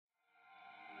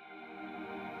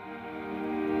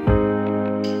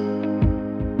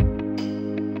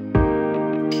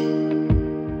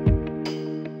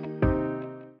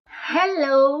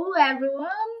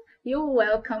You're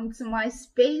welcome to my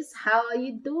space. How are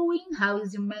you doing? How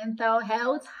is your mental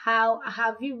health? How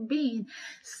have you been?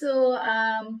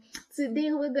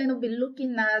 Today we're going to be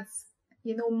looking at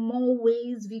more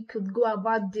ways we could go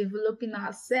about developing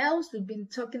ourselves. We've been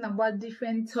talking about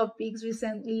different topics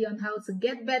recently on how to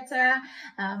get better,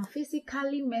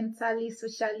 physically, mentally,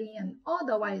 socially, and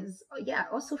otherwise,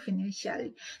 also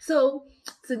financially. So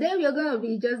today we are going to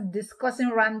be just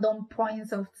discussing random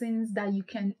points of things that you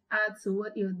can add to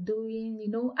what you're doing,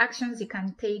 actions you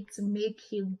can take to make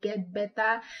you get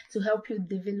better, to help you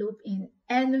develop in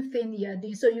anything you're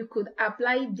doing. So you could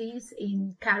apply this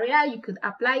in career, you could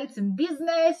apply it in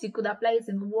business, you could apply it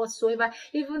in whatsoever,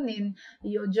 even in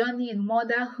your journey in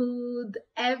motherhood,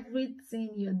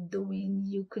 everything you're doing,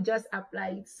 you could just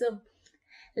apply it. So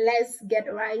let's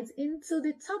get right into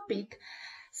the topic.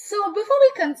 So before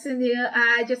we continue,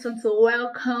 I just want to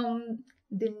welcome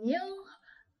the new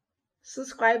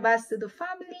subscribers to the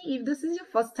family. If this is your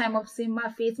first time of seeing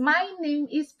my face, my name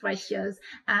is Precious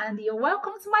and you're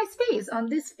welcome to my space. On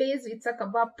this space, we talk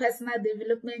about personal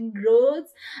development, growth,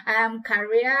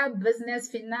 career, business,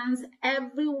 finance,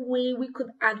 every way we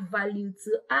could add value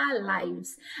to our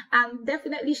lives. I'm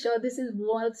definitely sure this is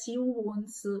what you want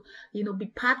to, be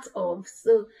part of.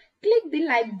 So click the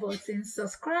like button,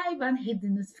 subscribe, and hit the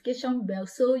notification bell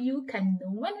so you can know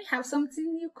when we have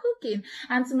something new cooking.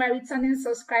 And to my returning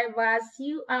subscribers,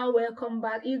 you are welcome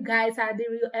back. You guys are the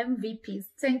real MVPs.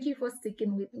 Thank you for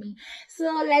sticking with me.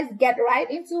 So let's get right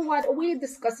into what we're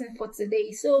discussing for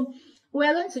today. So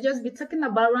we're going to just be talking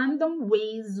about random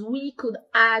ways we could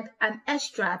add an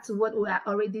extra to what we are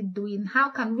already doing.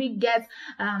 How can we get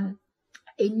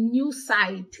a new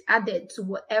side added to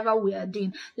whatever we are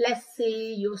doing? Let's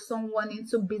say you're someone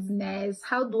into business.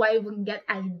 How do I even get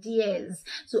ideas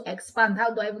to expand?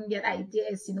 How do I even get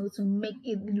ideas, to make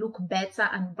it look better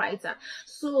and brighter?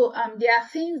 So there are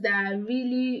things that are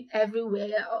really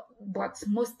everywhere, but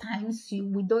most times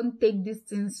we don't take these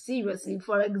things seriously.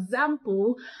 For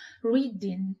example,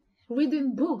 reading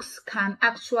books can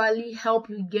actually help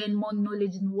you gain more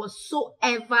knowledge in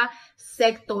whatsoever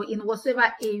sector, in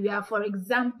whatsoever area. For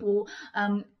example,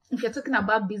 if you're talking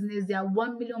about business, there are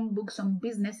 1 million books on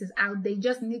businesses out there. You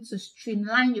just need to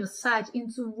streamline your search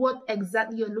into what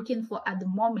exactly you're looking for at the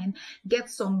moment. Get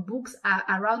some books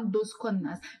around those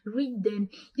corners. Read them.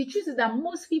 The truth is that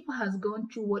most people has gone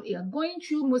through what you're going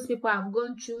through. Most people have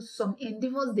gone through some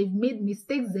endeavors. They've made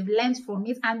mistakes. They've learned from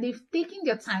it. And they've taken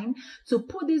their time to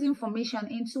put this information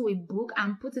into a book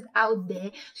and put it out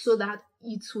there so that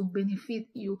it will benefit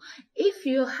you. If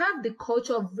you have the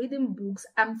culture of reading books,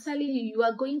 I'm telling you, you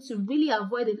are going to really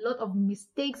avoid a lot of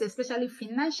mistakes, especially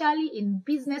financially, in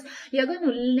business. You're going to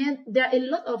learn. There are a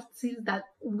lot of things that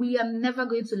we are never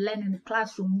going to learn in the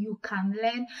classroom. You can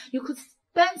learn. You could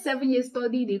spend 7 years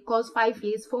studying a course, 5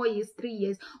 years, 4 years, 3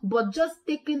 years, but just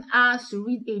taking hours to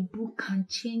read a book can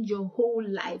change your whole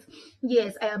life.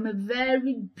 Yes, I am a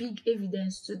very big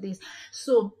evidence to this.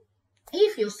 So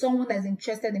if you're someone that's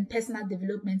interested in personal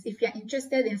development, if you're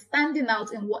interested in standing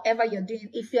out in whatever you're doing,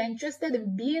 if you're interested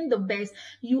in being the best,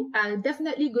 you are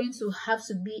definitely going to have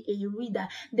to be a reader.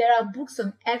 There are books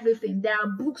on everything. There are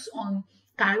books on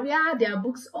career, there are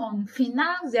books on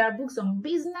finance, there are books on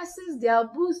businesses, there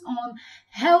are books on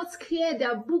healthcare,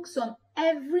 there are books on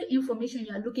every information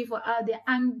you're looking for out there.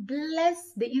 And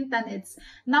bless the internet,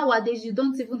 nowadays you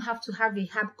don't even have to have a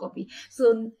hard copy.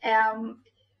 So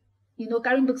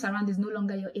carrying books around is no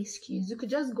longer your excuse. You could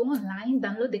just go online,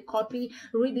 download the copy,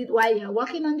 read it while you're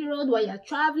walking on the road, while you're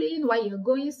traveling, while you're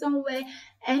going somewhere.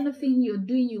 Anything you're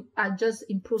doing, you are just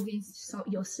improving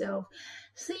yourself.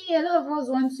 See, a lot of us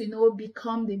want to,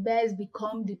 become the best,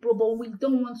 become the pro, but we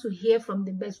don't want to hear from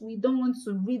the best. We don't want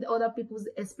to read other people's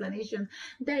explanations.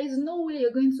 There is no way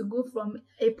you're going to go from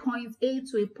a point A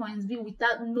to a point B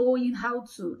without knowing how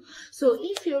to. So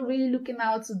if you're really looking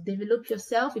out to develop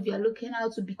yourself, if you're looking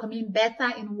out to becoming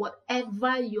better in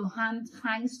whatever your hand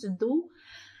finds to do,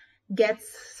 get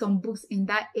some books in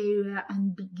that area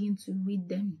and begin to read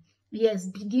them. Yes,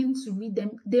 begin to read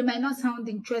them. They might not sound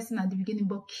interesting at the beginning,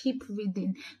 but keep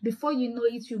reading. Before you know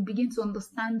it, you begin to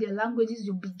understand their languages.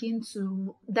 You begin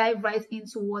to dive right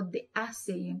into what they are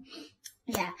saying.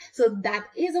 Yeah, so that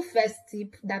is a first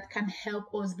tip that can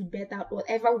help us be better at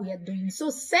whatever we are doing. So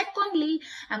secondly,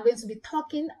 I'm going to be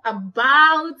talking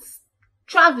about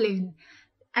traveling.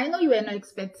 I know you were not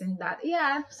expecting that.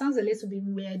 Yeah, sounds a little bit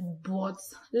weird, but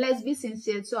let's be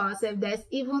sincere to ourselves. There's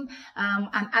even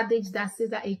an adage that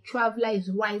says that a traveler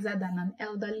is wiser than an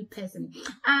elderly person.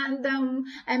 And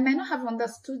I may not have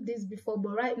understood this before,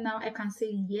 but right now I can say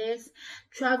yes,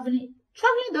 traveling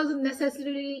doesn't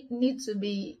necessarily need to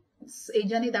be a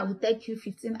journey that will take you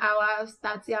 15 hours,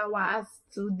 30 hours,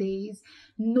 2 days.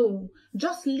 No,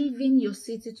 just leaving your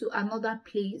city to another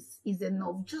place is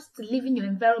enough. Just leaving your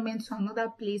environment to another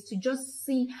place to just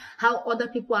see how other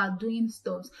people are doing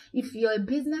stuff. If you're a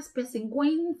business person,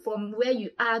 going from where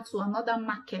you are to another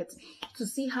market to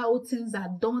see how things are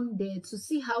done there, to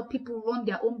see how people run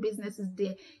their own businesses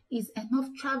there, is enough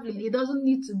traveling. It doesn't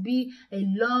need to be a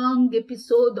long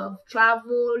episode of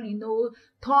travel.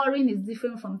 Touring is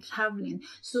different from traveling.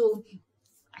 So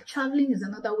traveling is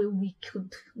another way we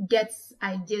could get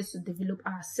ideas to develop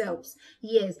ourselves.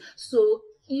 Yes, so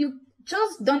you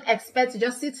just don't expect to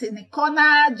just sit in a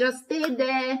corner, just stay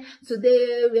there.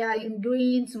 Today we are in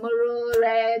green, tomorrow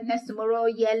red, next tomorrow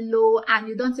yellow, and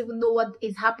you don't even know what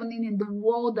is happening in the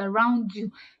world around you.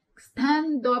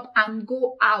 Stand up and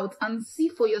go out and see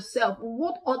for yourself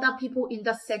what other people in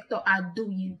that sector are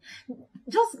doing.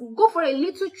 Just go for a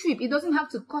little trip. It doesn't have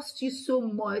to cost you so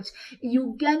much.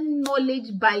 You gain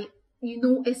knowledge by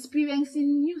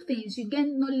experiencing new things. You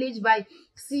gain knowledge by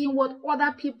seeing what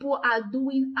other people are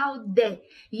doing out there.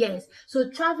 Yes,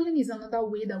 so traveling is another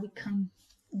way that we can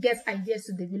get ideas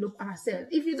to develop ourselves.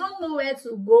 If you don't know where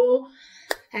to go,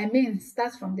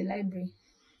 start from the library.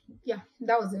 Yeah,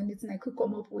 that was the only thing I could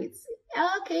come up with.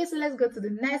 Okay, so let's go to the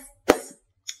next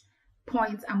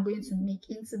point I'm going to make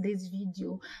in today's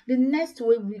video. The next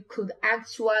way we could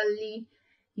actually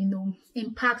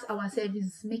impact ourselves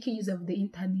is making use of the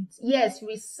internet. Yes,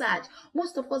 research.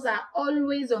 Most of us are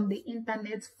always on the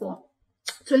internet for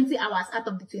 20 hours out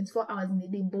of the 24 hours in a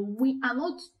day, but we are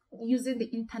not using the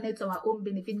internet to our own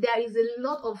benefit. There is a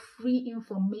lot of free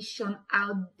information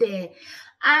out there.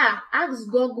 Ask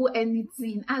Google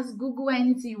anything. Ask Google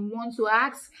anything you want to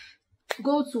ask.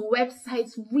 Go to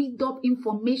websites, read up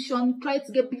information, try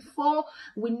to get. Before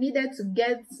we needed to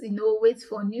get, wait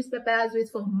for newspapers, wait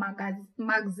for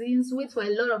magazines, wait for a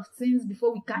lot of things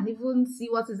before we can even see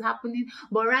what is happening.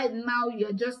 But right now,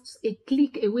 you're just a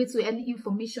click away to any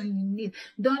information you need.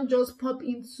 Don't just pop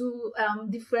into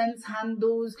different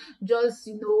handles, just,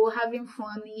 having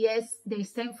fun. Yes,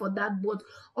 there's time for that, but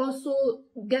also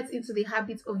get into the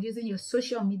habit of using your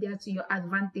social media to your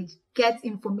advantage. Get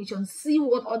information, see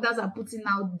what others are putting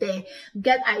out there,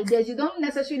 get ideas. You don't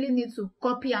necessarily need to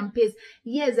copy and paste.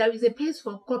 Yes, there is a place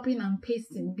for copying and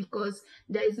pasting because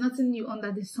there is nothing new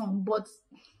under the sun, but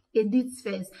edit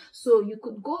first. So you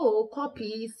could go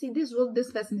copy, see this what this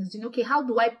person is doing. Okay, how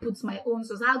do I put my own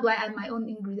sauce? How do I add my own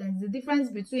ingredients? The difference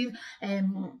between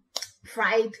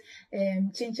fried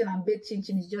chin-chin and baked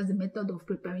chin-chin is just the method of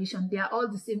preparation. They are all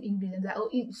the same ingredients.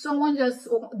 Someone just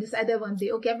decided one day,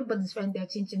 okay, everybody's frying their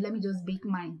chin-chin, let me just bake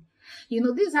mine.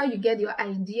 This is how you get your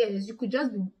ideas. You could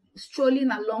just be strolling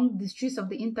along the streets of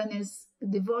the internet,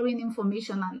 devouring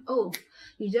information, and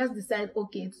you just decide,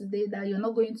 okay, today that you're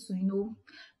not going to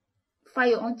fry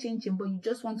your own chin-chin, but you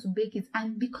just want to bake it,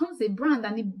 and it becomes a brand,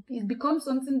 and it becomes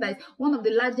something that is one of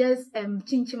the largest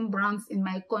chin-chin brands in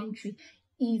my country.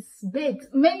 Is baked.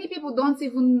 Many people don't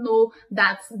even know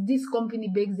that this company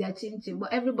bakes their chin-chin,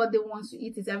 but everybody wants to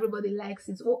eat it. Everybody likes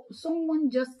it. Well,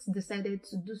 someone just decided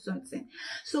to do something.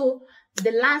 So the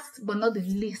last but not the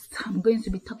least I'm going to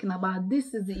be talking about,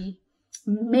 this is the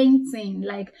main thing.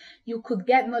 Like, you could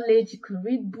get knowledge, you could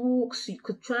read books, you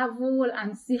could travel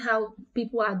and see how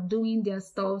people are doing their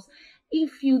stuff.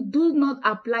 If you do not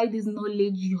apply this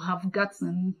knowledge you have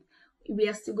gotten, we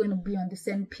are still going to be on the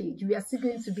same page. We are still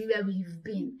going to be where we've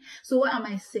been. So what am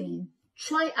I saying?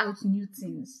 Try out new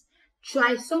things.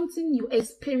 Try something new.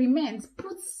 Experiment.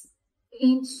 Put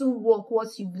into work what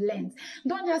you've learned.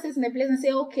 Don't just sit in a place and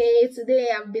say, okay, today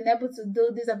I've been able to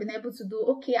do this, I've been able to do.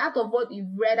 Okay, out of what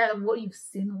you've read, out of what you've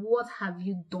seen, what have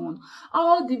you done?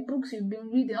 All the books you've been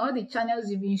reading, all the channels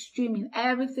you've been streaming,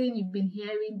 everything you've been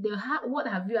hearing, what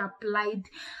have you applied?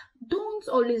 Don't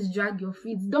always drag your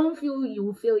feet. Don't feel you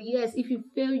will fail. Yes, if you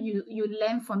fail, you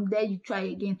learn from there, you try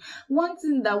again. One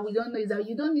thing that we don't know is that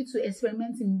you don't need to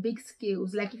experiment in big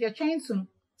scales. Like, if you're trying to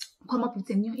come up with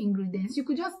a new ingredients, you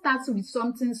could just start with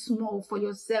something small for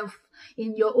yourself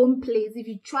in your own place. If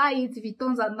you try it, if it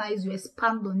turns out nice, you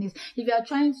expand on it. If you are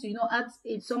trying to add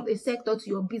a sector to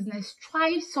your business,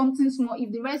 try something small.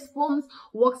 If the response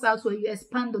works out well, you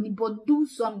expand on it, but do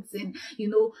something.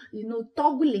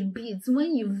 Toggle a bit.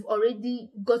 When you've already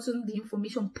gotten the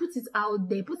information, put it out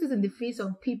there, put it in the face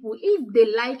of people. If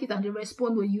they like it and they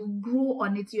respond well, you grow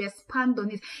on it, you expand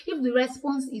on it. If the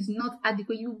response is not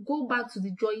adequate, you go back to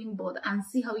the drawing board and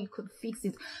see how you could fix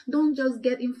it. Don't just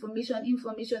get information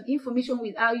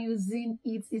without using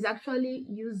it is actually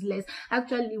useless.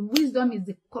 Actually, wisdom is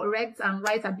the correct and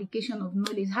right application of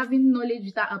knowledge. Having knowledge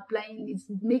without applying it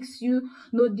makes you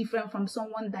no different from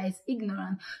someone that is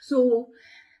ignorant. So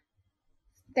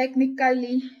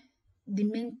technically the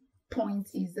main point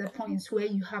is the points where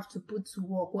you have to put to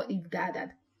work what you've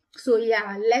gathered. So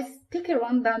yeah, let's take a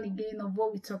rundown again of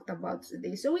what we talked about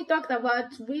today. So we talked about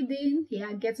reading.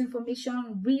 Yeah, get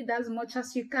information, read as much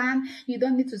as you can. You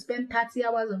don't need to spend 30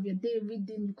 hours of your day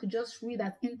reading. You could just read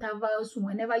at intervals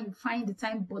whenever you find the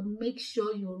time, but make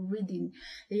sure you're reading.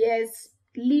 Yes,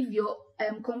 leave your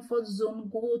comfort zone,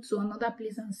 go to another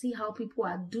place and see how people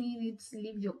are doing it.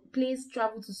 Leave your place,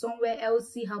 travel to somewhere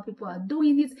else, see how people are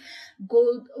doing it.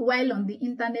 Go while on the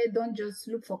internet, don't just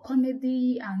look for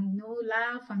comedy and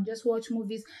laugh and just watch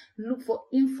movies. Look for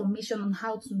information on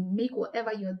how to make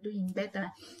whatever you're doing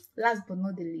better. Last but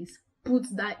not the least, put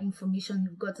that information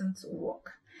you've gotten to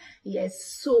work.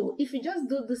 Yes, so if you just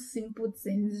do the simple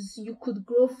things, you could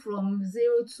grow from 0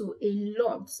 to a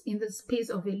lot in the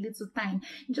space of a little time.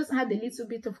 You just add a little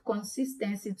bit of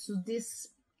consistency to this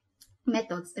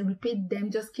methods and repeat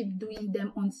them, just keep doing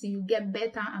them until you get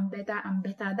better and better and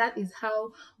better. That is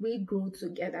how we grow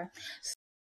together.